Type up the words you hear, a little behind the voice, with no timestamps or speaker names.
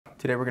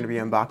Today we're going to be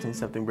unboxing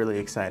something really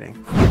exciting.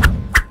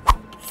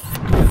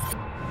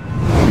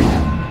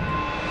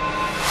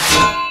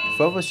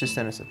 Fobos just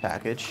sent us a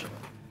package,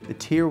 the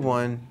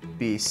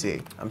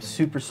Tier1-BC. I'm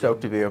super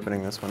stoked to be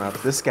opening this one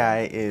up. This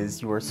guy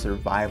is your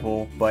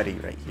survival buddy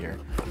right here.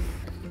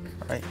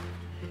 All right,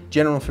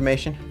 general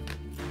information,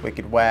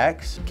 Wicked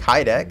Wax,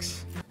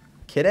 Kydex,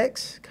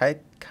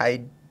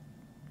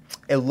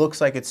 it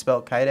looks like it's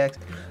spelled Kydex.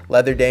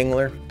 Leather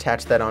dangler,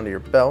 attach that onto your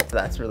belt.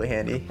 That's really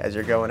handy as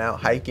you're going out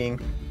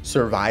hiking,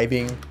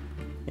 surviving,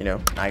 you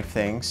know, knife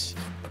things.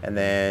 And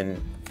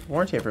then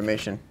warranty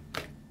information.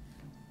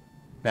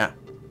 Now,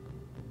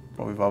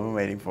 what we've all been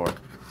waiting for.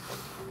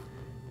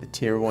 The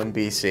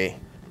Tier1-BC.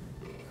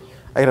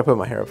 I gotta put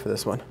my hair up for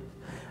this one.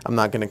 I'm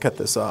not gonna cut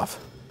this off.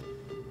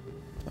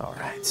 All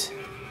right.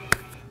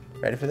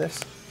 Ready for this?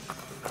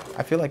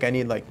 I feel like I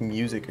need like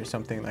music or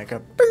something, like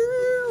a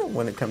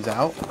when it comes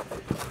out.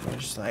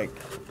 Just like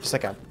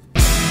a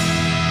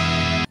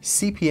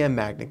CPM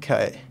magnet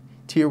cut,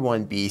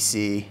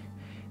 Tier1-BC.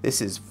 This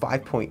is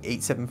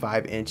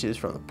 5.875 inches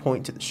from the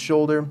point to the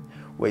shoulder,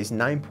 weighs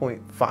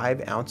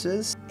 9.5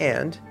 ounces,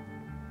 and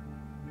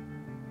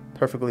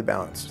perfectly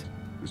balanced,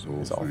 as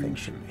all things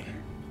should be.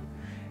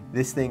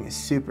 This thing is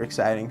super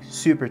exciting,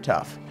 super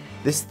tough.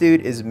 This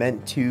dude is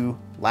meant to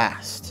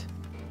last.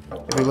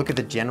 If we look at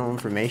the general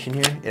information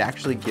here, it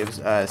actually gives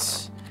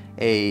us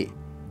a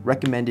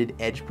recommended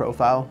edge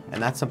profile,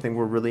 and that's something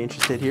we're really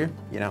interested here,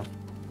 you know,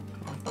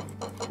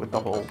 with the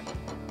whole,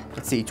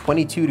 let's see,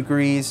 22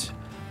 degrees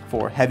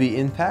for heavy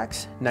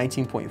impacts,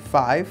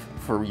 19.5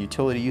 for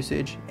utility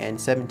usage, and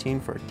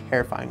 17 for a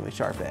terrifyingly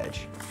sharp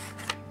edge.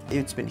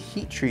 It's been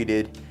heat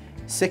treated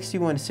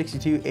 61 to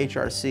 62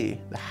 HRC.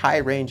 The high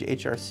range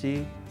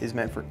HRC is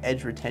meant for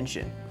edge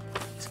retention.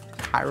 It's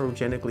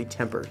cryogenically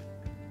tempered.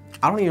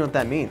 I don't even know what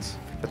that means,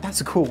 but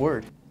that's a cool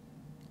word.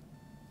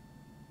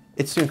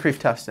 It's to increase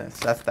toughness.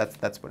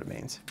 That's what it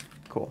means.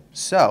 Cool.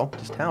 So,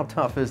 just how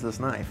tough is this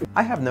knife?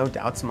 I have no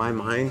doubts in my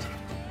mind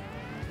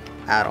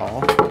at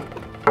all.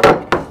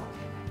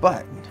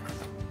 But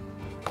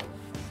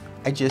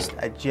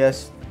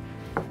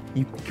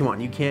come on,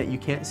 you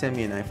can't send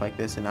me a knife like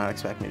this and not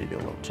expect me to do a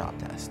little chop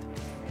test.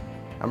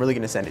 I'm really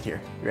gonna send it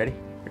here. You ready?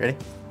 You ready?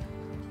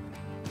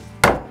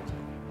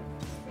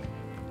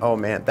 Oh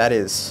man, that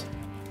is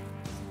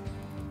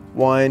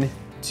 1,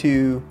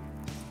 2.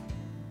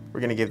 We're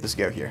gonna give this a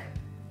go here.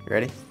 You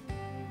ready?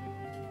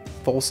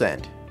 Full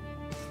send.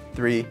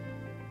 3,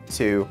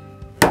 2.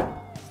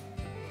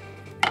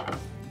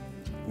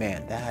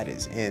 Man, that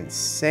is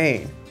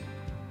insane.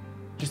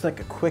 Just like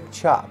a quick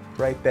chop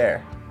right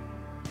there.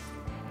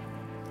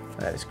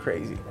 That is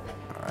crazy.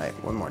 All right,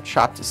 one more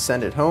chop to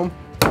send it home.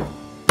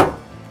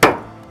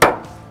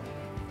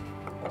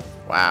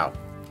 Wow.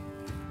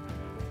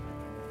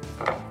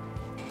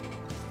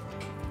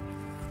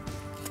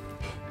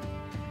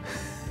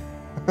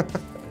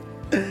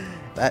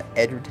 That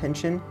edge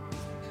retention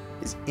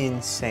is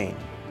insane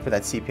for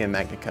that CPM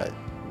magnet cut.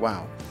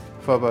 Wow.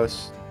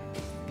 Fobos,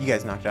 you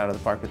guys knocked it out of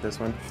the park with this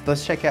one.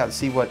 Let's check out and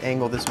see what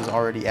angle this was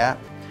already at.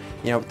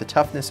 You know, with the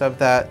toughness of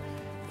that,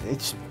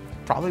 it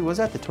probably was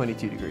at the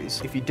 22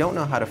 degrees. If you don't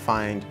know how to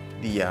find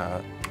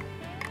the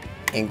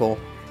angle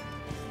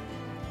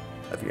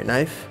of your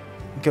knife,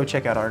 go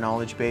check out our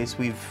knowledge base.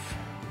 We've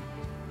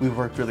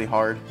worked really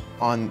hard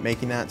on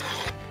making that.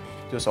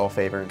 Do us all a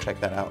favor and check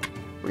that out.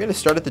 We're gonna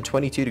start at the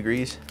 22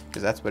 degrees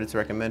because that's what it's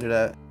recommended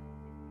at.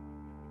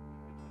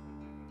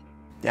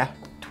 Yeah,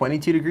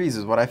 22 degrees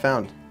is what I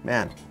found.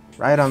 Man,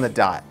 right on the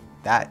dot.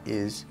 That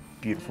is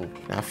beautiful.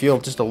 Now I feel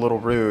just a little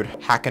rude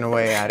hacking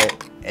away at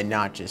it and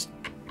not just,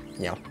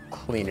 you know,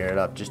 cleaning it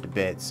up just a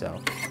bit,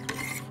 so.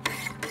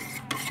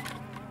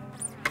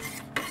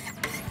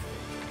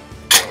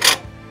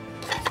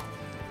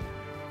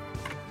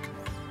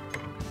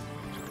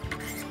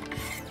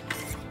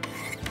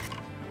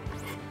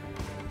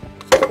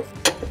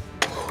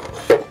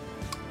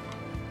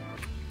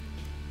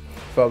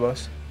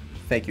 Fobos,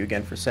 thank you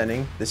again for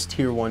sending this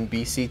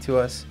Tier1-BC to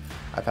us.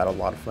 I've had a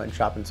lot of fun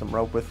chopping some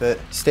rope with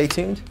it. Stay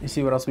tuned and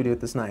see what else we do with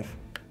this knife.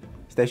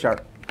 Stay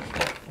sharp.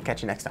 I'll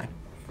catch you next time.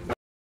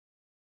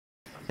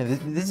 And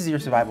this is your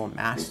survival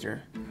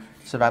master,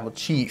 survival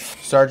chief,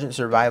 Sergeant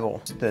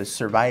Survival, the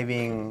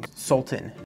surviving sultan.